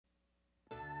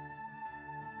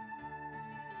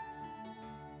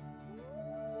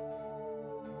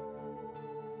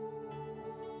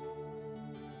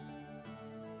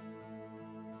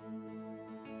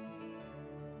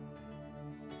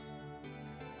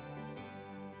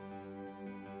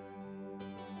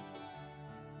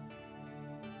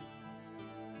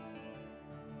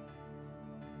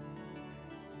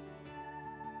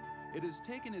It has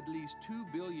taken at least 2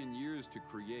 billion years to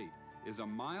create, is a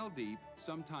mile deep,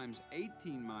 sometimes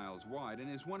 18 miles wide,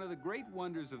 and is one of the great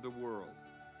wonders of the world.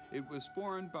 It was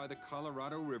formed by the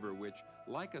Colorado River, which,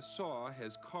 like a saw,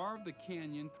 has carved the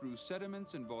canyon through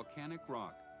sediments and volcanic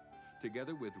rock.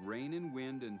 Together with rain and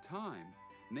wind and time,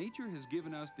 nature has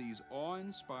given us these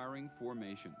awe-inspiring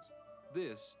formations.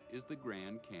 This is the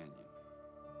Grand Canyon.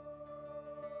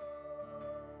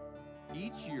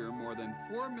 Each year, more than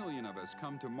 4 million of us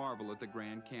come to marvel at the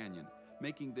Grand Canyon,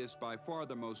 making this by far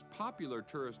the most popular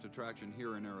tourist attraction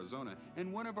here in Arizona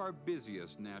and one of our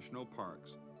busiest national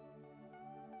parks.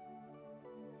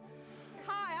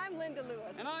 Hi, I'm Linda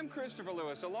Lewis. And I'm Christopher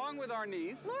Lewis, along with our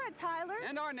niece, Laura Tyler.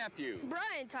 and our nephew,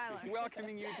 Brian Tyler.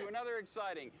 Welcoming you to another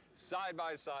exciting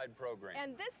side-by-side program.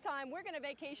 And this time, we're going to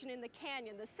vacation in the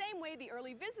canyon the same way the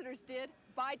early visitors did,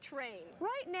 by train.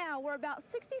 Right now, we're about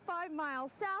 65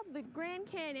 miles south of the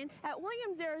Grand Canyon at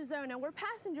Williams, Arizona, where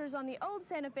passengers on the old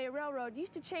Santa Fe Railroad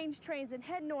used to change trains and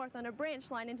head north on a branch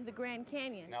line into the Grand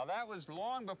Canyon. Now, that was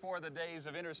long before the days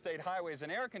of interstate highways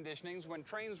and air conditionings, when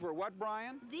trains were what,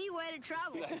 Brian? The way to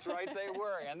travel. That's right, they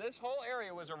were. And this whole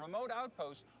area was a remote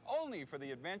outpost only for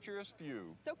the adventurous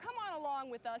few. So come on along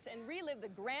with us and relive the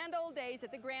grand old days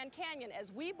at the Grand Canyon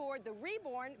as we board the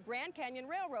reborn Grand Canyon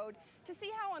Railroad to see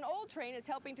how an old train is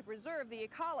helping to preserve the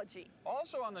ecology.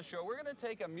 Also on the show, we're going to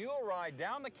take a mule ride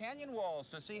down the canyon walls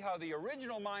to see how the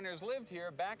original miners lived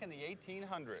here back in the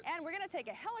 1800s. And we're going to take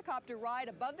a helicopter ride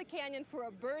above the canyon for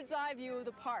a bird's eye view of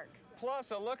the park.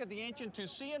 Plus, a look at the ancient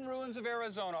Tusayan ruins of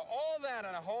Arizona. All that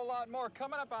and a whole lot more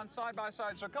coming up on Side by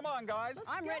Side. So come on, guys.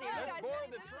 I'm ready. Let's board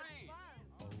the train.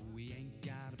 Oh, we ain't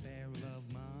got a barrel of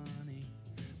money,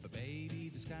 but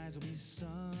baby, the skies will be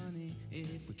sunny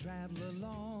if we travel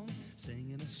along,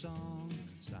 singing a song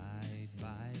side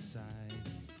by side.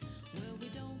 Well, we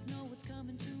don't know what's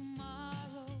coming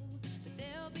tomorrow, but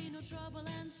there'll be no trouble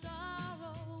and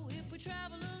sorrow if we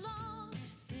travel along,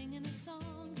 singing a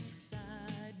song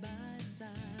side by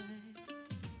side.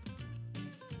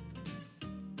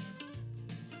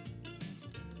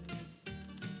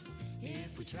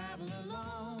 If we travel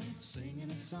along,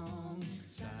 singing a song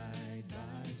side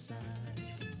by side,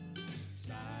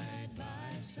 side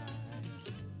by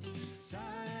side,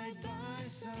 side by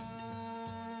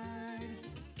side.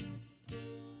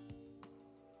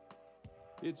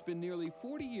 It's been nearly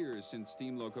 40 years since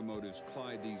steam locomotives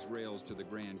plied these rails to the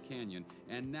Grand Canyon,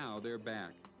 and now they're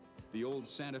back. The old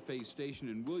Santa Fe station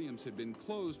in Williams had been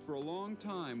closed for a long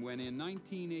time when, in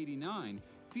 1989,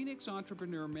 Phoenix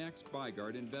entrepreneur Max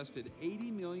Bygart invested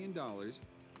 $80 million,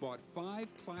 bought 5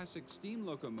 classic steam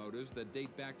locomotives that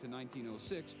date back to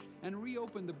 1906, and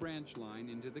reopened the branch line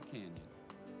into the canyon.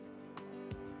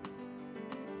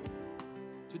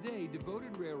 Today,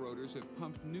 devoted railroaders have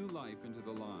pumped new life into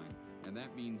the line, and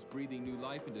that means breathing new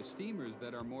life into steamers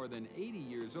that are more than 80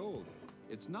 years old.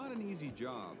 It's not an easy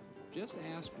job. Just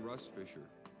ask Russ Fisher.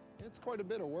 It's quite a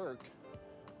bit of work.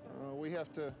 We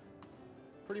have to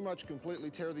pretty much completely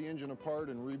tear the engine apart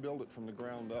and rebuild it from the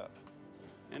ground up.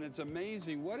 And it's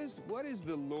amazing. What is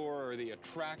the lure or the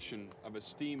attraction of a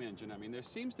steam engine? I mean, there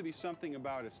seems to be something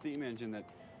about a steam engine that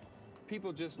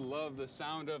people just love the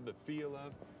sound of, the feel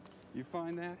of. You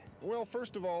find that? Well,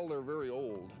 first of all, they're very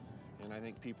old, and I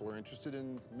think people are interested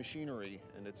in machinery,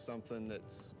 and it's something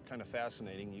that's kind of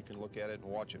fascinating. You can look at it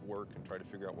and watch it work and try to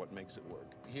figure out what makes it work.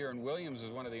 Here in Williams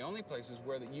is one of the only places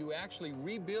where that you actually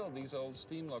rebuild these old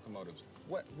steam locomotives.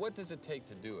 What does it take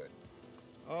to do it?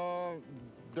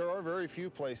 There are very few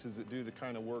places that do the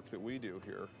kind of work that we do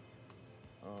here.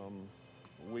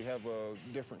 We have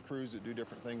different crews that do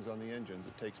different things on the engines.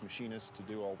 It takes machinists to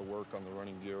do all the work on the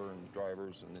running gear and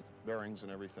drivers and the bearings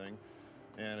and everything,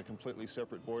 and a completely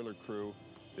separate boiler crew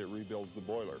that rebuilds the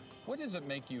boiler. What does it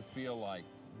make you feel like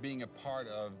being a part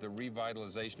of the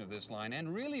revitalization of this line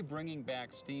and really bringing back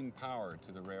steam power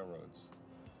to the railroads?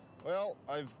 Well,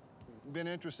 I've been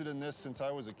interested in this since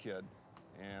I was a kid,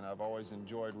 and I've always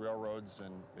enjoyed railroads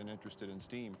and been interested in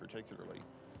steam particularly.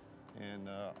 And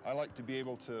I like to be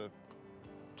able to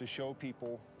show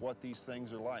people what these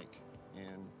things are like,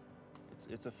 and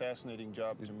it's a fascinating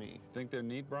job to me. Think they're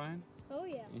neat, Brian? Oh,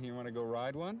 yeah. You want to go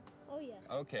ride one? Oh, yeah.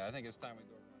 Okay, I think it's time we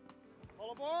go.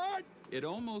 All aboard! It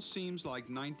almost seems like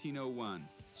 1901,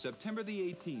 September the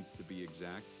 18th to be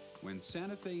exact, when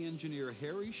Santa Fe engineer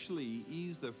Harry Schlee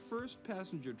eased the first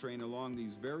passenger train along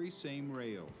these very same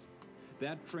rails.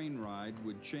 That train ride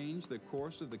would change the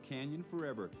course of the canyon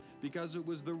forever, because it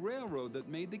was the railroad that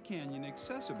made the canyon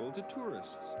accessible to tourists.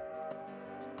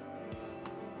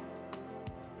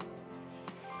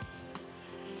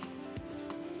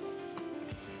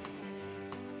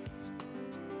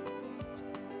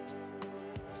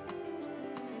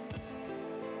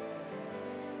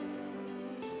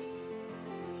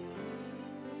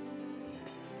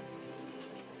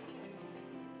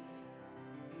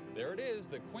 There it is,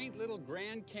 the quaint little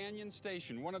Grand Canyon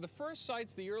Station, one of the first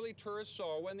sights the early tourists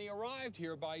saw when they arrived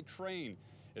here by train.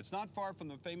 It's not far from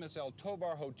the famous El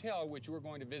Tovar Hotel, which we're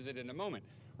going to visit in a moment.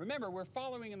 Remember, we're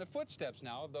following in the footsteps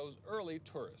now of those early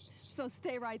tourists. So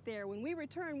stay right there. When we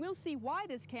return, we'll see why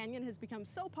this canyon has become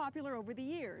so popular over the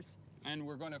years. And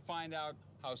we're going to find out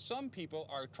how some people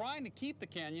are trying to keep the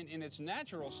canyon in its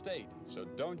natural state. So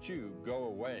don't you go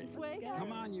away.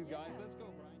 Come on, you guys, let's go,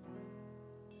 Brian.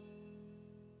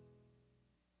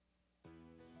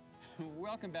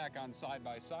 Welcome back on Side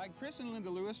by Side. Chris and Linda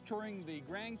Lewis touring the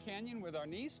Grand Canyon with our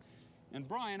niece, and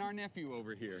Brian, our nephew,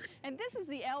 over here. And this is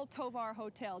the El Tovar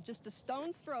Hotel, just a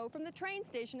stone's throw from the train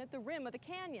station at the rim of the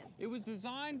canyon. It was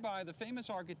designed by the famous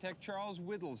architect Charles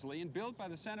Whittlesley and built by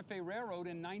the Santa Fe Railroad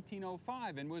in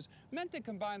 1905 and was meant to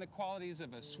combine the qualities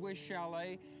of a Swiss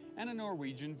chalet and a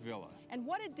Norwegian villa. And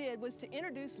what it did was to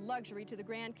introduce luxury to the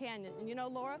Grand Canyon. And you know,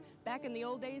 Laura, back in the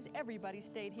old days, everybody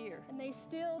stayed here. And they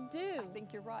still do. I think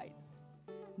you're right.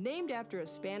 Named after a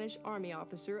Spanish army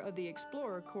officer of the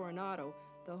explorer Coronado,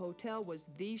 the hotel was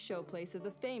the showplace of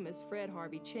the famous Fred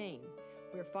Harvey chain,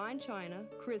 where fine china,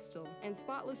 crystal, and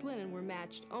spotless linen were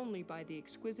matched only by the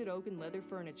exquisite oak and leather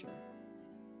furniture.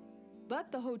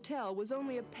 But the hotel was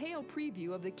only a pale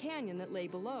preview of the canyon that lay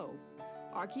below.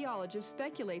 Archaeologists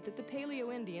speculate that the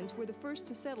Paleo-Indians were the first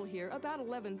to settle here about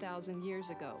 11,000 years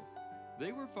ago.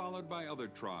 They were followed by other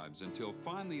tribes until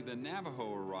finally the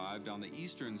Navajo arrived on the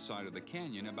eastern side of the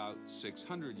canyon about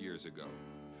 600 years ago.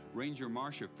 Ranger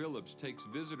Marcia Phillips takes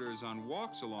visitors on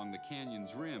walks along the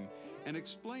canyon's rim and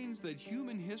explains that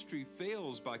human history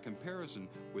fails by comparison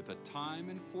with the time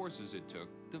and forces it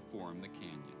took to form the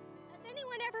canyon. Has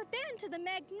anyone ever been to the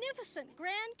magnificent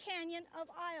Grand Canyon of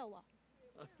Iowa?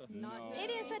 No. It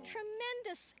is a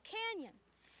tremendous canyon.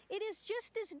 It is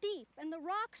just as deep, and the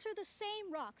rocks are the same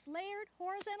rocks, layered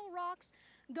horizontal rocks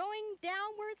going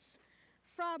downwards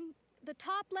from the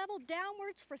top level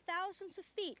downwards for thousands of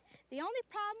feet. The only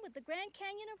problem with the Grand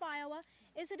Canyon of Iowa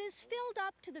is it is filled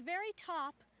up to the very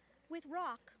top with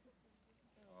rock.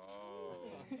 Oh.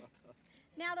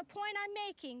 Now the point I'm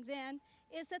making then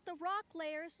is that the rock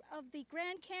layers of the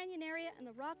Grand Canyon area and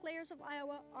the rock layers of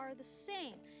Iowa are the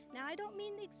same. Now I don't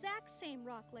mean the exact same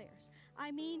rock layers. I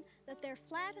mean that they're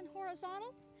flat and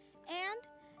horizontal, and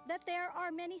that there are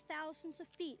many thousands of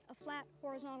feet of flat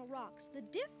horizontal rocks. The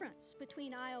difference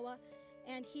between Iowa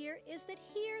and here is that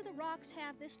here the rocks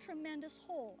have this tremendous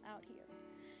hole out here.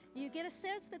 You get a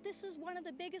sense that this is one of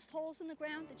the biggest holes in the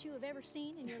ground that you have ever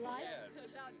seen in your life? Yes.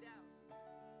 Without doubt.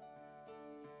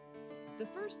 The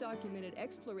first documented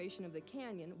exploration of the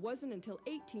canyon wasn't until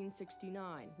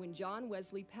 1869, when John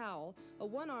Wesley Powell, a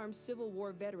one-armed Civil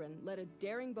War veteran, led a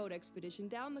daring boat expedition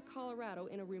down the Colorado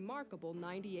in a remarkable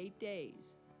 98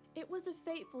 days. It was a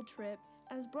fateful trip,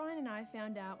 as Brian and I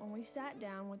found out when we sat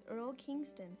down with Earl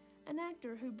Kingston, an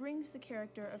actor who brings the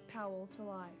character of Powell to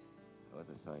life. I was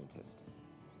a scientist.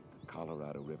 The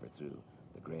Colorado River through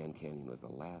the Grand Canyon was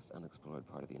the last unexplored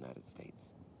part of the United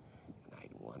States. And I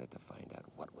wanted to find out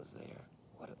what was there,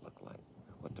 what it looked like,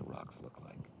 what the rocks looked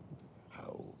like,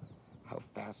 how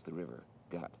fast the river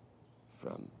got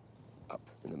from up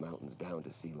in the mountains down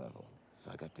to sea level.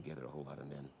 So I got together a whole lot of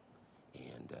men,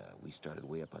 and we started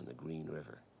way up on the Green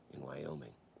River in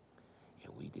Wyoming.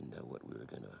 And we didn't know what we were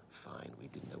going to find. We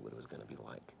didn't know what it was going to be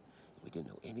like. We didn't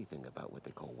know anything about what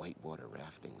they call whitewater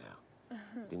rafting now.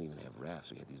 Didn't even have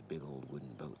rafts. We had these big old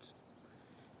wooden boats.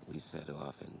 We set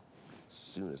off, and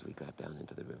as soon as we got down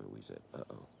into the river, we said,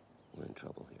 uh-oh, we're in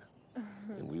trouble here.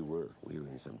 And we were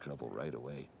in some trouble right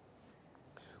away.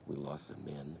 We lost some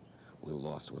men. We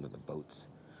lost one of the boats.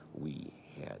 We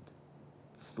had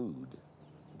food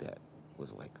that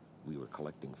was like we were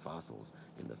collecting fossils,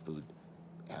 and the food,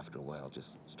 after a while, just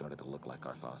started to look like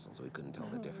our fossils. We couldn't tell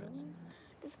the difference.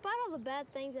 Despite all the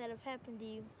bad things that have happened to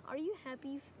you, are you happy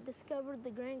you've discovered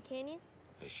the Grand Canyon?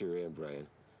 I sure am, Brian.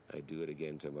 I'd do it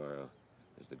again tomorrow.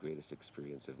 It's the greatest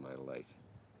experience of my life.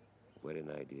 What an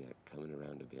idea, coming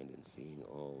around a bend and seeing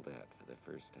all that for the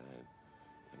first time.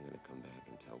 I'm going to come back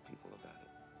and tell people about it.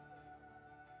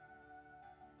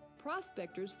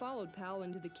 Prospectors followed Powell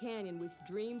into the canyon with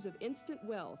dreams of instant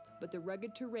wealth, but the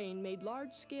rugged terrain made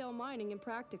large-scale mining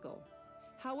impractical.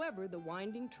 However, the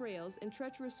winding trails and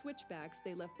treacherous switchbacks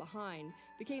they left behind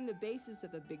became the basis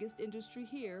of the biggest industry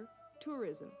here,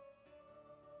 tourism.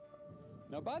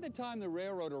 Now, by the time the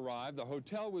railroad arrived, the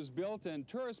hotel was built and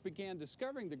tourists began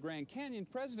discovering the Grand Canyon.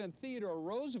 President Theodore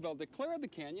Roosevelt declared the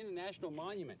canyon a national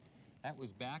monument. That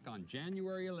was back on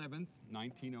January 11th,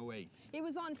 1908. It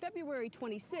was on February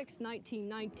 26,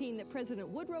 1919, that President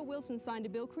Woodrow Wilson signed a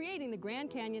bill creating the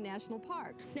Grand Canyon National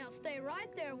Park. Now stay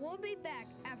right there. We'll be back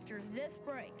after this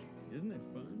break. Isn't it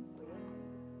fun?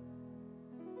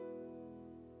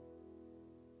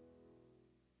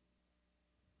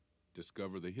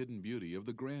 Discover the hidden beauty of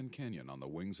the Grand Canyon on the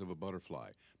wings of a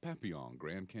butterfly. Papillon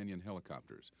Grand Canyon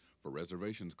Helicopters. For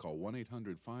reservations, call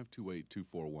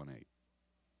 1-800-528-2418.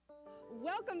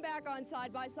 Welcome back on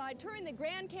Side by Side, touring the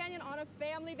Grand Canyon on a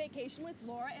family vacation with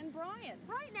Laura and Brian.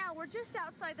 Right now, we're just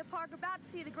outside the park, about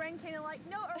to see the Grand Canyon like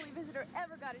no early visitor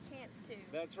ever got a chance to.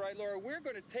 That's right, Laura. We're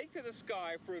going to take to the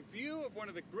sky for a view of one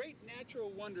of the great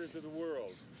natural wonders of the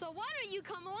world. So why don't you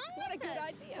come along What a with good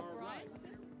us? idea, Brian.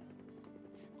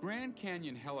 Grand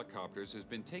Canyon Helicopters has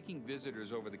been taking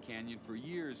visitors over the canyon for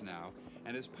years now,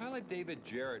 and as pilot David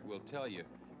Jarrett will tell you,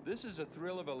 this is a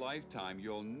thrill of a lifetime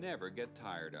you'll never get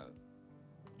tired of.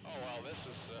 Oh, well, this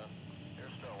is, I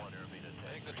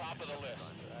think, the top of the list.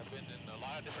 I've been in a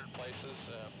lot of different places.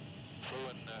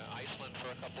 Flew in Iceland for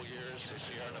a couple years, the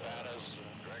Sierra Nevadas,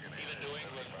 even New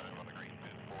England.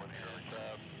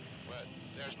 But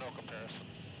there's no comparison.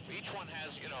 Each one has,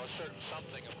 you know, a certain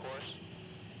something, of course.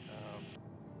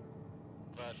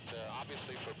 But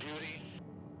obviously for beauty,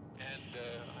 and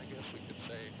I guess we could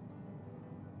say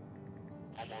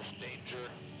almost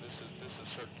danger, this is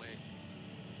certainly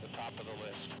the top of the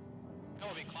list.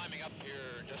 We'll be climbing up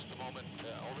here in just a moment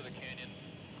over the canyon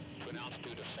to an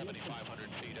altitude of 7,500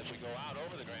 feet. As we go out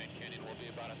over the Grand Canyon, we'll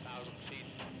be about 1,000 feet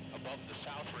above the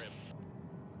south rim,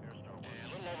 and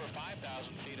a little over 5,000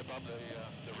 feet above the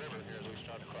river here as we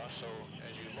start across. So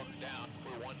as you look down,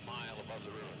 we're 1 mile above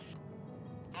the river.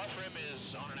 North rim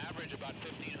is on an average about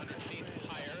 1,500 feet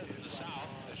higher than the south,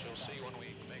 as you'll see when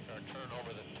we make our turn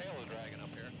over the tail of the dragon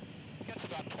up here. It gets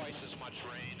about twice as much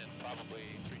rain and probably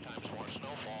 3 times more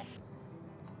snowfall.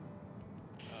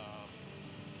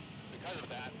 Because of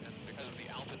that, and because of the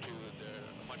altitude, there's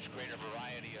a much greater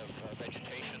variety of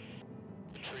vegetation.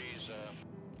 The trees, of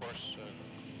course,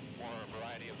 more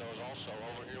variety of those also.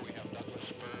 Over here we have Douglas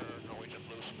fir, Norwegian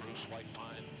blue spruce, white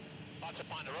pine. Lots of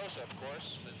ponderosa, of course,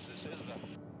 since this is the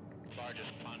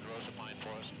largest ponderosa pine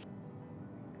forest.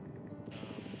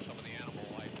 Some of the animal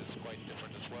life is quite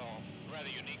different as well. A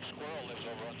rather unique squirrel lives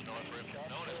over on the north rim,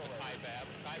 known as the kaibab.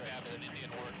 Kaibab is an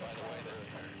Indian word, by the way, that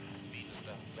means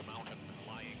the mountain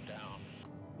lying down.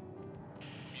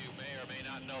 You may or may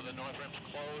not know the north rim's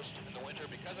closed in the winter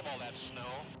because of all that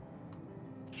snow.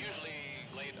 Usually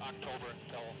late October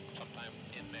until sometime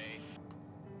in May.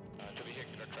 To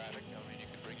vehicular traffic, I mean, you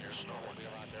can bring your snowmobile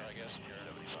out there, I guess, and your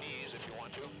skis if you want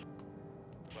to.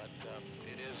 But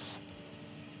it is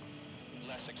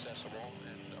less accessible,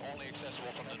 and only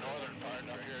accessible from the northern part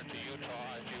up here to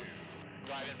Utah. If you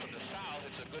drive in from the south,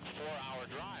 it's a good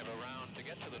 4-hour drive around to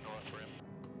get to the north rim.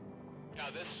 Now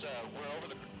this, we're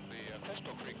over the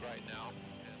Crystal Creek right now,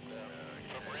 and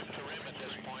from rim to rim at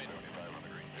this point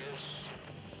is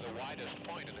the widest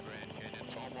point in the Grand Canyon.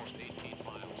 It's almost 18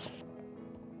 miles.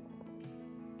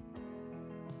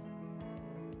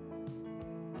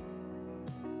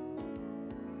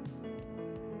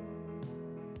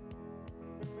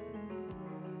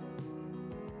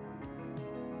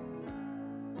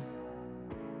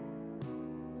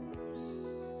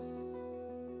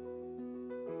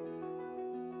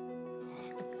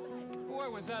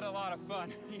 Was that a lot of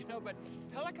fun, you know, but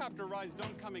helicopter rides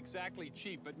don't come exactly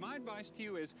cheap. But my advice to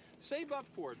you is save up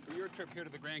for it for your trip here to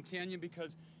the Grand Canyon,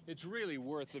 because it's really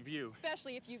worth the view.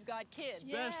 Especially if you've got kids.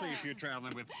 Especially if you're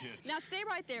traveling with kids. Now stay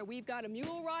right there. We've got a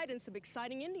mule ride and some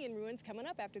exciting Indian ruins coming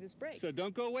up after this break. So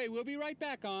don't go away. We'll be right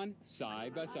back on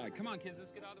Side by Side. Come on, kids,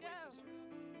 let's get out of the way.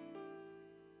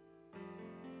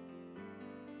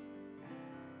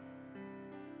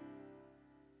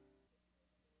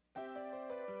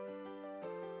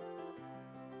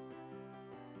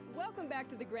 Welcome back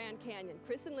to the Grand Canyon.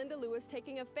 Chris and Linda Lewis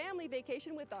taking a family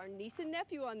vacation with our niece and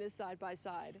nephew on this Side by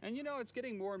Side. And you know, it's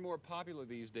getting more and more popular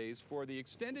these days for the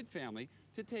extended family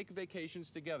to take vacations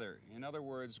together. In other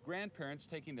words, grandparents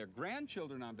taking their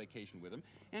grandchildren on vacation with them,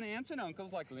 and aunts and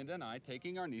uncles like Linda and I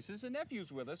taking our nieces and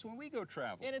nephews with us when we go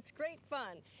travel. And it's great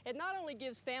fun. It not only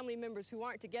gives family members who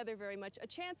aren't together very much a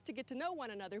chance to get to know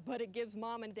one another, but it gives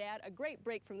mom and dad a great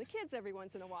break from the kids every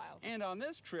once in a while. And on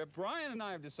this trip, Brian and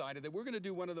I have decided that we're going to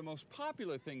do one of the most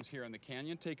popular things here in the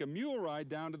canyon, take a mule ride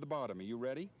down to the bottom. Are you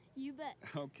ready? You bet.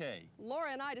 Okay.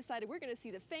 Laura and I decided we're going to see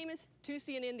the famous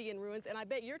Tusayan Indian ruins, and I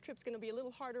bet your trip's going to be a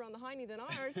little harder on the hiney than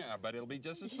ours. Yeah, but it'll be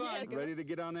just as Yeah, fun. go. Ready to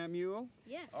get on that mule?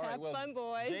 Yeah. All right, Have well, fun,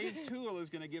 boys. Dave Toole is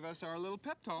going to give us our little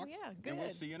pep talk. Yeah, good. And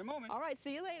we'll see you in a moment. All right,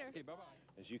 see you later. Okay,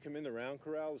 bye-bye. As you come in the round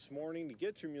corral this morning to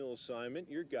get your mule assignment,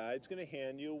 your guide's going to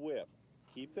hand you a whip.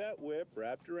 Keep that whip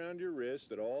wrapped around your wrist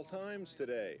at all times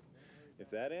today. If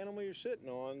that animal you're sitting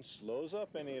on slows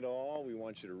up any at all, we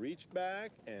want you to reach back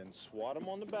and swat him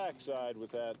on the backside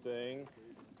with that thing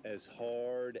as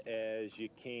hard as you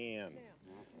can.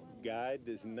 Guide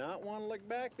does not want to look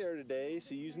back there today,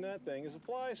 so using that thing as a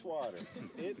fly swatter.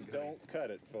 It don't cut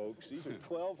it, folks. These are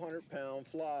 1,200-pound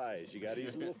flies. You got to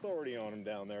use a little authority on them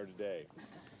down there today.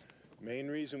 Main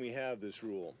reason we have this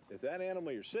rule, if that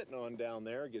animal you're sitting on down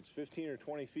there gets 15 or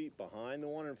 20 feet behind the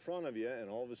one in front of you, and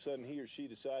all of a sudden he or she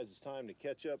decides it's time to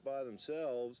catch up by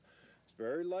themselves, it's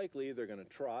very likely they're going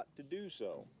to trot to do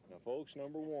so. Now, folks,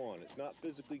 number one, it's not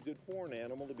physically good for an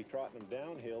animal to be trotting them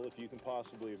downhill if you can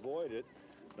possibly avoid it.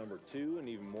 Number two, and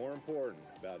even more important,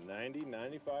 about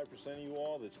 90–95% of you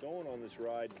all that's going on this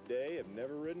ride today have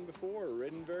never ridden before or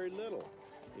ridden very little.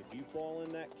 If you fall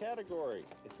in that category,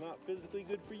 it's not physically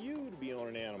good for you to be on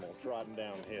an animal trotting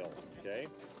downhill, okay?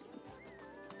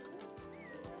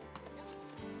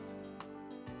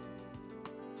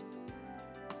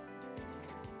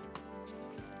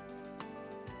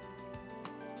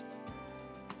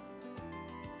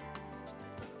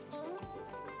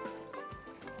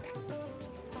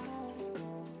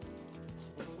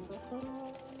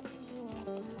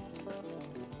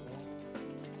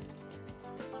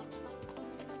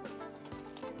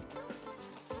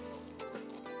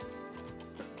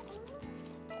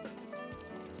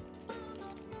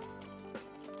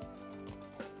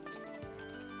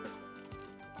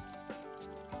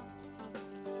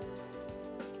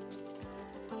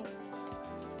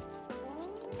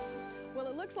 Well,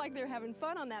 it looks like they're having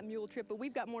fun on that mule trip, but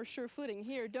we've got more sure footing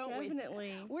here, don't we?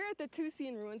 Definitely. We're at the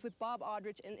Tusayan ruins with Bob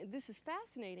Aldrich, and this is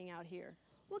fascinating out here.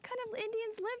 What kind of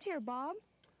Indians lived here, Bob?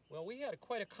 Well, we had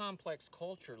quite a complex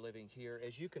culture living here.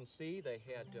 As you can see, they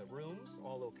had rooms,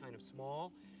 although kind of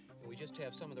small, and we just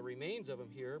have some of the remains of them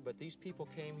here, but these people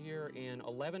came here in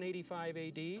 1185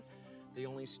 AD. They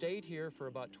only stayed here for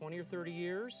about 20 or 30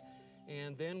 years,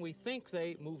 and then we think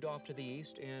they moved off to the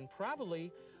east and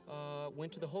probably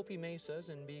went to the Hopi Mesas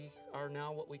and are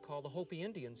now what we call the Hopi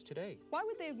Indians today. Why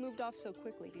would they have moved off so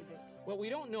quickly, do you think? Well, we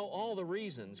don't know all the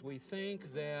reasons. We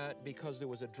think that because there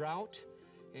was a drought,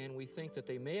 and we think that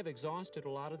they may have exhausted a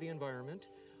lot of the environment,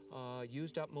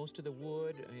 used up most of the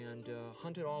wood, and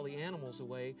hunted all the animals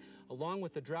away. Along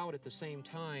with the drought at the same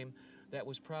time, that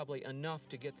was probably enough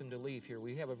to get them to leave here.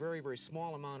 We have a very, very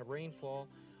small amount of rainfall,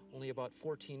 only about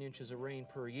 14 inches of rain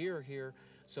per year here,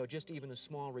 so just even a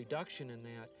small reduction in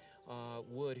that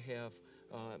would have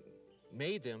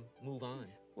made them move on.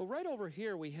 Well, right over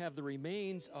here we have the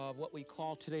remains of what we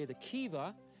call today the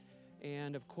kiva,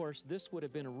 and of course this would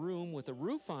have been a room with a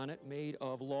roof on it made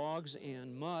of logs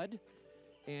and mud,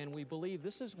 and we believe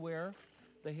this is where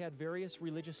they had various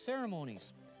religious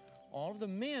ceremonies. All of the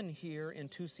men here in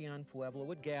Tusayan Pueblo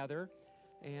would gather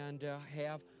and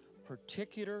have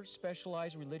particular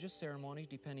specialized religious ceremonies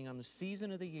depending on the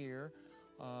season of the year,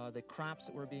 the crops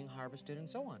that were being harvested, and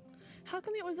so on. How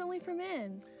come it was only for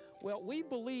men? Well, we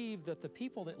believe that the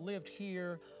people that lived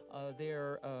here,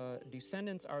 their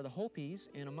descendants are the Hopis,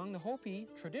 and among the Hopi,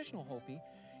 traditional Hopi,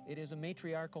 it is a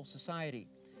matriarchal society.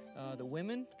 The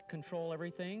women control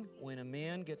everything. When a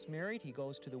man gets married, he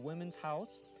goes to the women's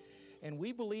house, and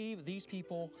we believe these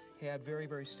people had very,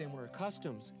 very similar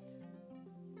customs.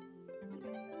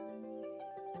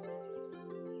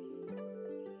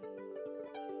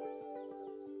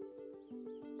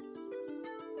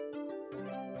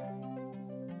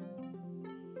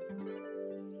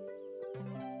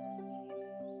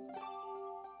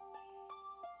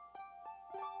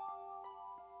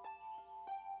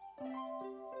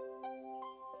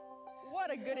 What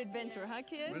a good adventure, huh,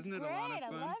 kids? Wasn't it Great, a lot of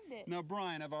fun? I loved it. Now,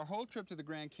 Brian, of our whole trip to the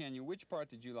Grand Canyon, which part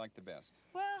did you like the best?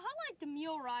 Well, I like the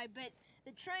mule ride, but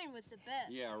the train was the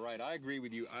best. Yeah, right. I agree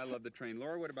with you. I love the train.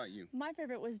 Laura, what about you? My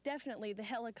favorite was definitely the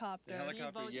helicopter. The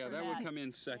helicopter, yeah, that would come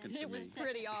in second to It was me.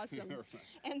 pretty awesome. Right.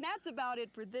 And that's about it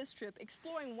for this trip,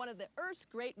 exploring one of the Earth's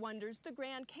great wonders, the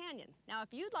Grand Canyon. Now, if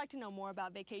you'd like to know more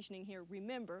about vacationing here,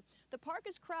 remember, the park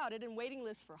is crowded and waiting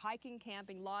lists for hiking,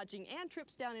 camping, lodging, and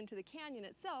trips down into the canyon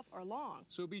itself are long.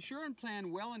 So be sure and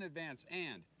plan well in advance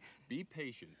and be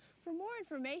patient. For more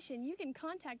information, you can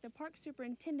contact the park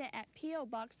superintendent at P.O.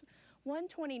 Box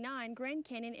 129, Grand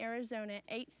Canyon, Arizona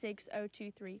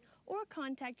 86023, or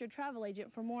contact your travel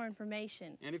agent for more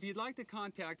information. And if you'd like to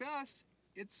contact us,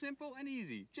 It's simple and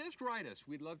easy. Just write us.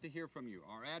 We'd love to hear from you.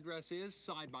 Our address is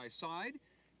Side by Side,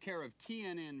 care of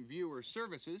TNN Viewer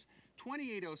Services,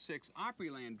 2806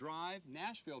 Opryland Drive,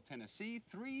 Nashville, Tennessee,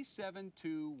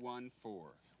 37214.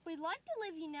 We'd like to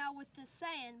leave you now with this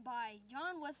saying by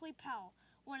John Wesley Powell,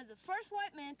 one of the first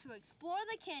white men to explore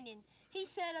the canyon. He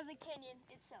said of the canyon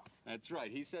itself. That's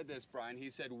right. He said this, Brian.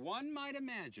 He said, one might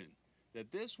imagine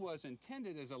that this was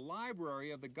intended as a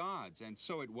library of the gods, and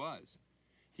so it was.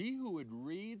 He who would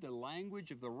read the language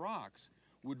of the rocks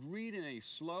would read in a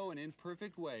slow and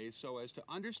imperfect way so as to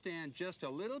understand just a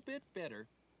little bit better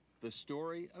the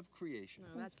story of creation.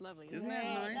 Oh, that's lovely. Isn't that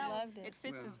nice? Loved it. It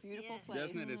fits this beautiful place.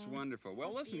 Doesn't it? It's wonderful.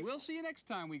 Well, listen, we'll see you next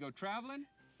time we go traveling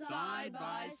Side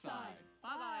by side.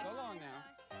 Bye-bye. So long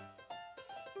now.